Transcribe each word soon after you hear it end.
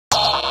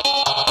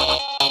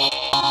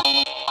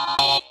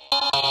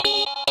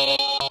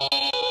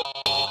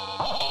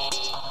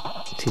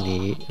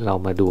เรา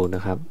มาดูน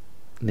ะครับ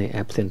ในแอ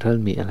ป Central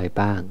มีอะไร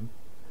บ้าง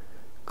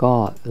ก็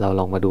เรา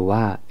ลองมาดูว่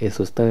า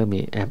Asustor มี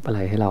แอปอะไร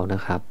ให้เราน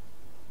ะครับ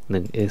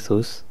1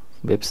 Asus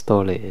Web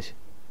Storage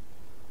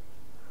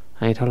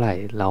ให้เท่าไหร่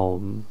เรา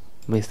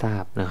ไม่ทรา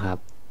บนะครับ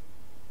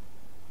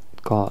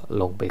ก็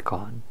ลงไป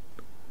ก่อน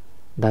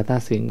Data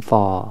Sync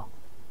for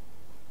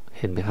เ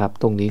ห็นไหมครับ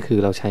ตรงนี้คือ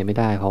เราใช้ไม่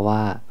ได้เพราะว่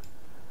า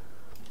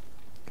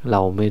เร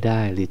าไม่ได้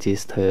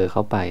register เข้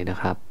าไปนะ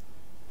ครับ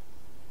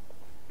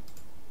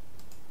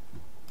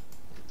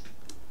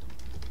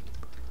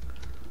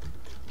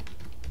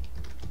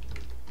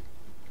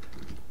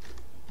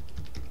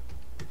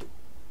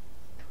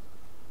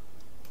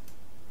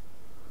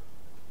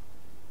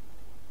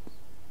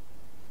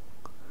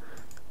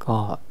ก็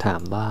ถา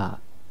มว่า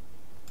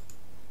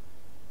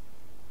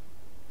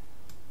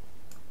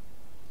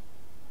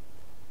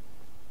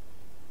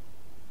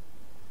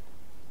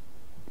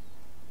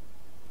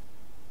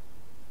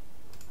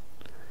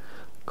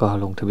ก็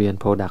ลงทะเบียน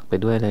Product ไป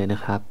ด้วยเลยนะ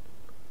ครับ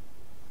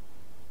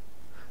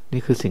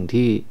นี่คือสิ่ง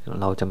ที่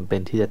เราจำเป็น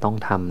ที่จะต้อง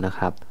ทำนะค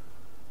รับ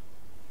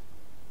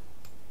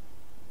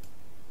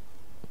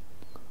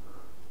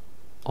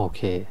โอเ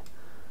ค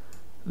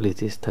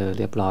Register เ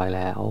รียบร้อยแ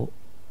ล้ว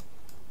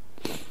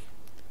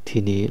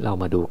ทีนี้เรา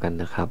มาดูกัน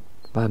นะครับ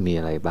ว่ามี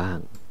อะไรบ้าง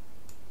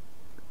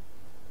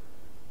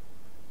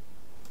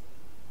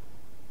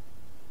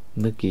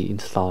เมื่อกี้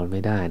install ไ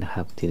ม่ได้นะค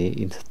รับทีนี้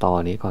install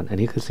นี้ก่อนอัน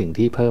นี้คือสิ่ง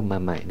ที่เพิ่มมา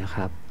ใหม่นะค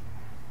รับ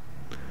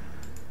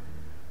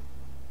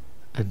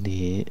อัน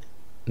นี้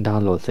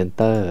download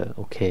center โ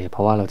อเคเพร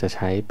าะว่าเราจะใ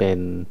ช้เป็น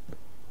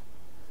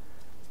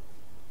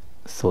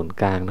ศูนย์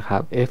กลางนะครั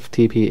บ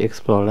FTP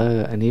Explorer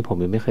อันนี้ผม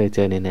ยังไม่เคยเจ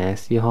อใน NAS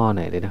ยี่ห้อไห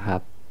นเลยนะครั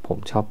บผม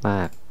ชอบม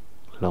าก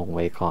ลงไ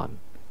ว้ก่อน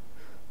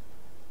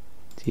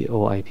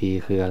GOIP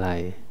คืออะไร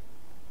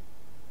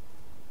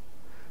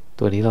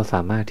ตัวนี้เราส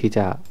ามารถที่จ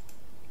ะ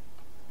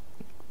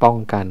ป้อง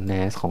กัน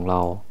NAS ของเร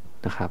า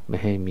นะครับไม่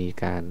ให้มี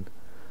การ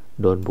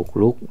โดนบุก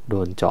รุกโด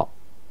นเจาะ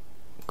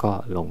ก็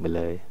ลงไปเ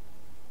ลย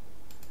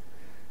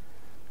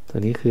ตัว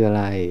นี้คืออะ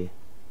ไร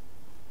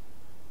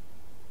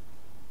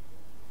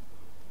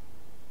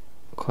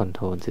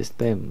Control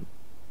System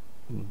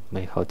ไ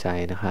ม่เข้าใจ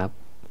นะครับ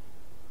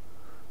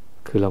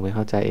คือเราไม่เ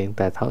ข้าใจเองแ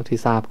ต่เท่าที่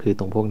ทราบคือ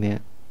ตรงพวกนี้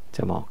จ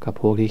ะเหมาะกับ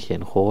พวกที่เขีย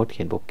นโค้ดเ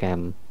ขียนโปรแกรม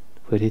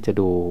เพื่อที่จะ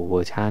ดูเว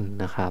อร์ชัน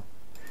นะครับ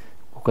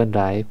Google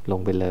Drive ลง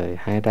ไปเลย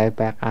Hard Drive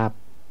Backup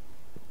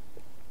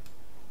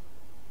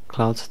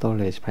Cloud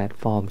Storage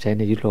Platform ใช้ใ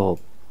นยุโรป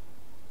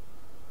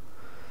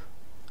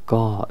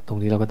ก็ตรง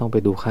นี้เราก็ต้องไป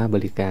ดูค่าบ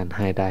ริการ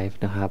Hard Drive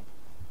นะครับ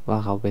ว่า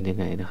เขาเป็นยัง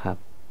ไงนะครับ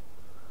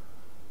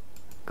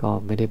ก็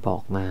ไม่ได้บอ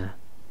กมา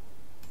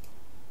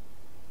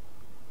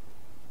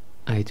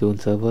iTunes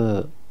Server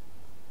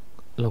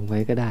ลงไว้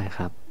ก็ได้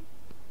ครับ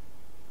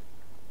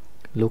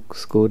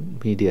Looks Good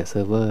Media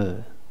Server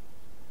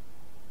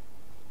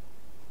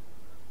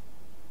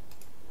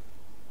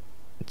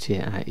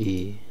JRE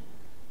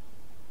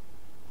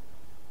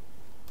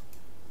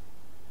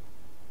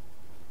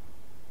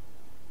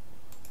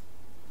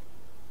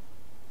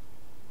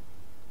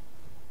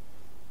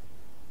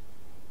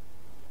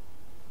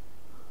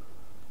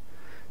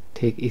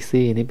Take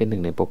Easy นี่เป็นหนึ่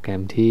งในโปรแกร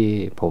มที่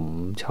ผม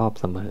ชอบ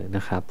เสมอน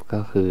ะครับ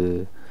ก็คือ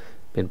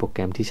เป็นโปรแก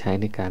รมที่ใช้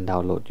ในการดา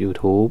วน์โหลด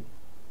YouTube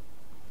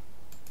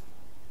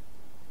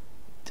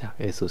จาก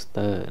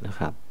Asustor นะค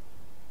รับ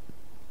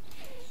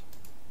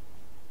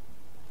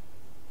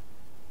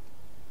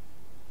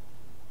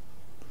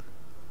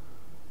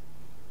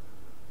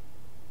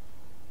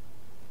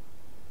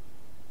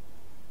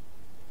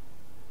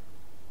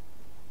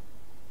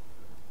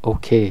โอ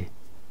เค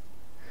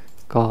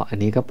ก็อัน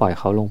นี้ก็ปล่อย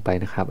เขาลงไป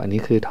นะครับอันนี้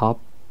คือท็อป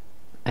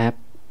แอป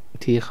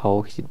ที่เขา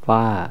คิดว่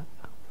า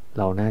เ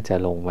ราน่าจะ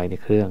ลงไว้ใน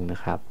เครื่องนะ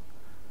ครับ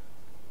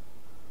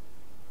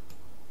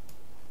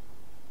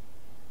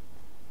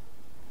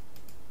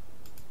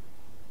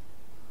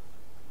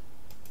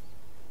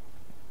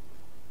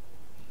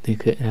นี่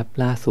คือแอป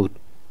ล่าสุด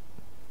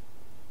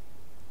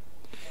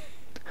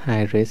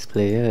High Res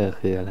Player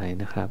คืออะไร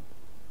นะครับ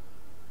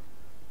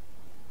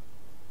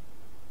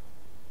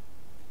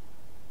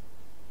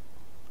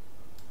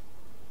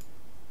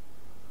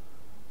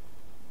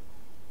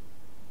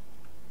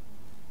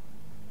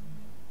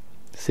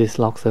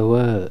Syslog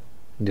Server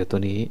เดี๋ยวตั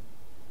วนี้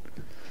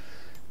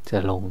จะ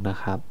ลงนะ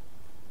ครับ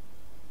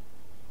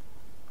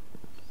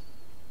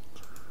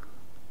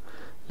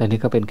และนี่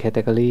ก็เป็นแคตต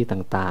ากรี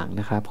ต่างๆ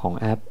นะครับของ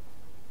แอป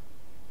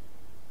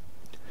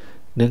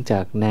เนื่องจา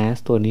ก NAS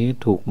ตัวนี้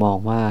ถูกมอง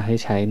ว่าให้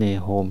ใช้ใน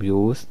Home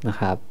Use นะ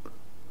ครับ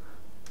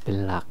เป็น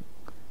หลัก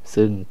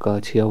ซึ่งก็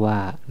เชื่อว่า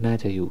น่า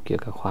จะอยู่เกี่ย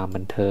วกับความ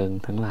บันเทิง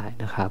ทั้งหลาย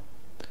นะครับ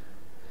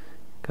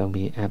ก็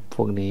มีแอปพ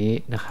วกนี้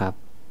นะครับ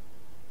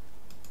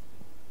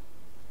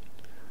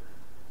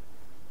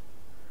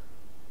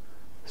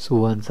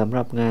ส่วนสำห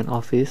รับงานออ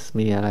ฟฟิศ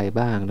มีอะไร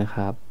บ้างนะค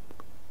รับ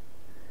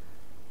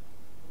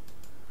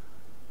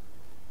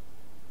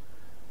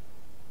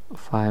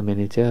ไฟล์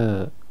Manager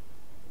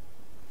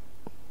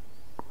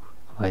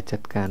ไว้จั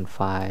ดการไฟ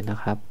ล์นะ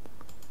ครับ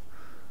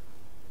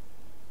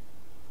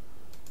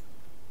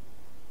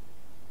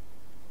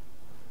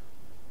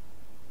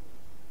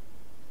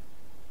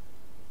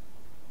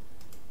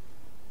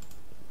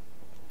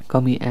ก็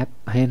มีแอป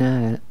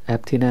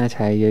ที่น่าใ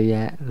ช้เยอะแย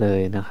ะเล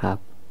ยนะครับ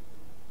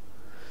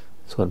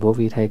ส่วนพวก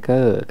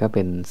vTiger ก็เ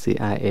ป็น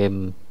CRM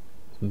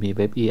มี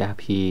Web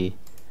ERP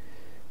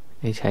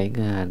ให้ใช้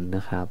งานน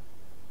ะครับ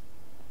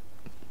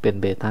เป็น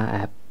เบต้าแอ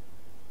ป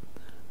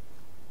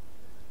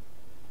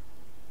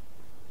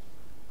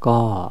ก็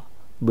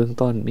เบื้อง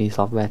ต้นมีซ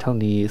อฟต์แวร์เท่า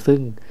นี้ซึ่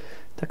ง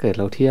ถ้าเกิด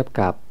เราเทียบ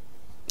กับ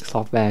ซอ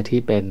ฟต์แวร์ที่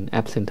เป็น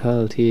App Center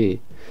ที่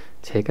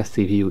ใช้กับ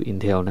CPU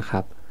Intel นะค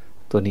รับ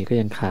ตัวนี้ก็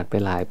ยังขาดไป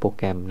หลายโปรแ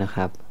กรมนะค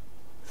รับ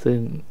ซึ่ง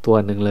ตัว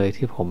หนึ่งเลย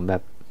ที่ผมแบ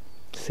บ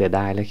เสียด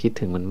ายและคิด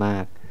ถึงมันมา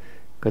ก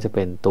ก็จะเ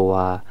ป็นตัว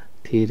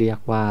ที่เรียก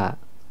ว่า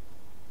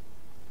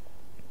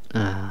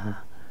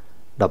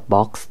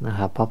Dropbox นะค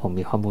รับเพราะผม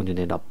มีข้อมูลอยู่ใ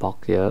น Dropbox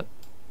เยอะ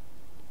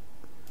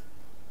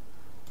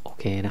โอ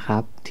เคนะครั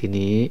บที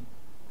นี้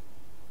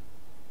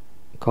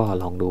ก็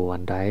ลองดู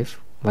OneDrive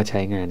ว่าใช้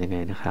งานยังไง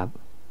นะครับ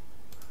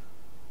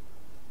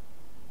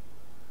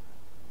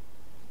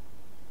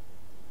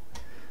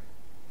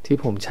ที่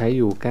ผมใช้อ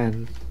ยู่การ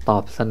ตอ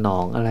บสนอ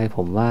งอะไรผ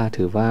มว่า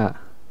ถือว่า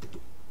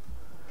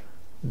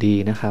ดี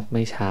นะครับไ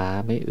ม่ช้า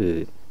ไม่อื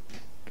ด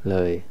เล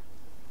ย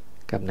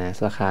กับ NAS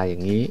ราคาอย่า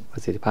งนี้ปร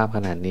ะสิทธิภาพข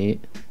นาดนี้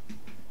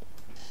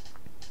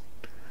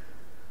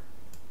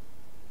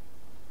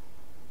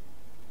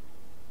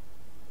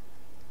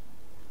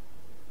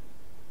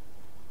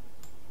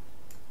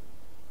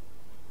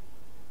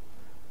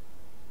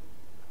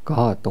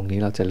ก็ตรงนี้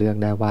เราจะเลือก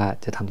ได้ว่า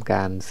จะทำก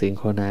าร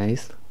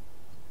synchronize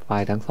ไฟ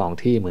ล์ทั้ง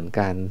2ที่เหมือน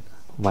กัน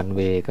one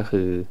way ก็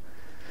คือ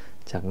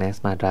จาก NAS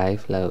มา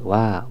drive หรือ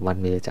ว่า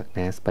one way จาก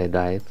NAS ไป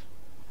drive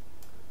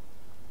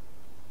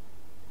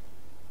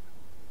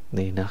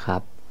นี่นะครั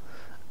บ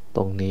ต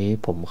รงนี้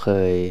ผมเค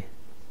ย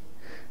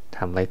ท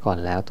ำไว้ก่อน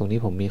แล้วตรงนี้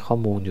ผมมีข้อ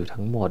มูลอยู่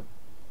ทั้งหมด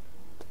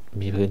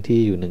มีพื้นที่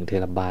อยู่1 เท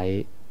ราไบ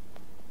ต์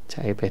ใ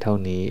ช้ไปเท่า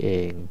นี้เอ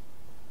ง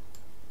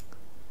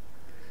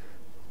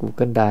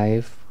Google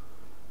Drive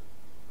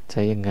ใ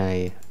ช้ยังไง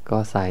ก็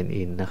sign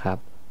in นะครับ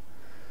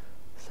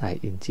sign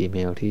in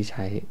Gmail ที่ใ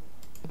ช้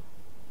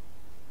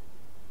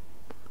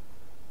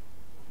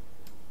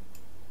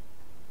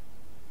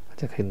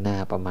จะขึ้นหน้า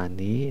ประมาณ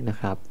นี้นะ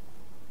ครับ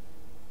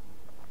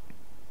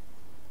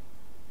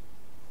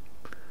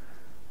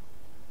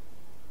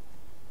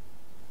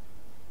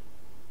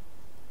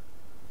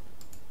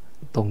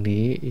ตรง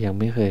นี้ยัง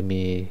ไม่เคย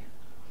มี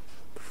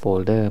โฟล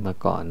เดอร์มา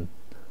ก่อน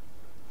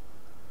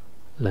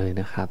เลย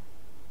นะครับ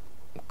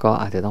ก็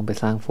อาจจะต้องไป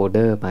สร้างโฟลเด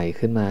อร์ใหม่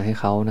ขึ้นมาให้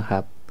เขานะค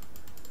รับ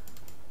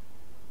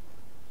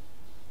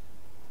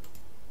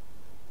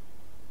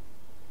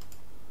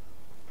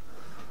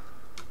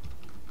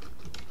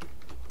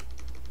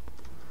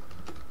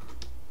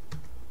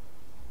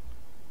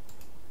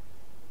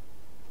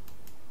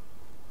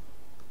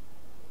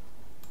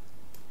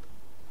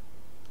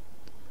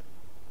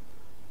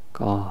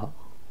ก็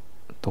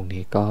ตรง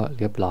นี้ก็เ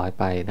รียบร้อย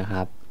ไปนะค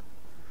รับ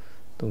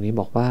ตรงนี้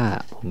บอกว่า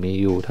ผมมี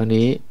อยู่เท่า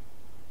นี้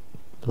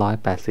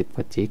180 ก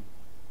ว่าจิก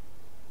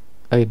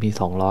มี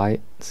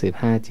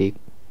215 จิก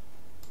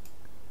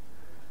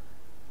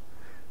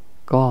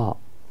ก็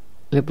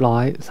เรียบร้อ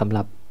ยสำห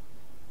รับ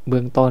เบื้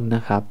องต้นน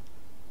ะครับ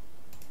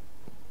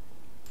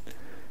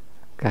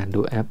การ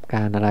ดูแอปก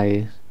ารอะไร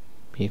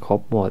มีคร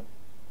บหมด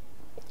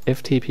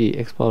FTP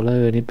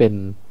Explorer นี่เป็น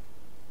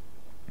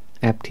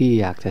แอปที่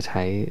อยากจะใ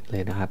ช้เล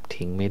ยนะครับ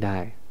ทิ้งไม่ได้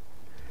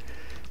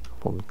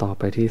ผมต่อ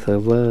ไปที่เซิ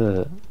ร์ฟเวอ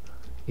ร์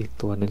อีก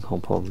ตัวหนึ่งของ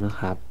ผมนะ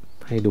ครับ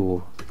ให้ดู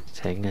ใ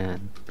ช้งาน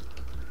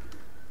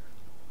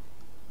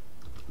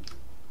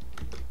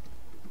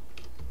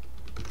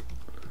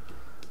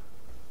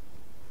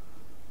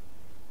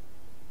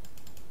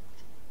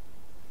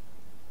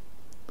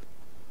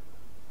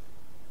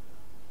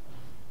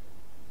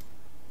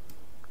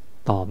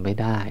ต่อไม่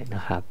ได้น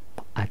ะครับ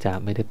อาจจะ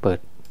ไม่ได้เปิด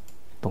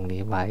ตรง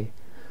นี้ไว้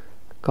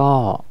ก็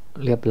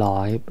เรียบร้อ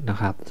ยนะ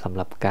ครับสำห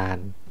รับการ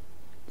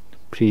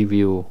พรี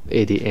วิว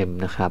ADM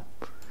นะครับ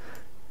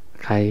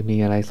ใครมี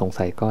อะไรสง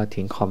สัยก็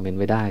ทิ้งคอมเมนต์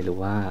ไว้ได้หรือ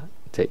ว่า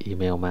จะอี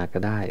เมลมาก็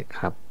ได้ค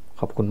รับ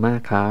ขอบคุณมาก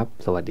ครับ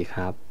สวัสดีค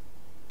รับ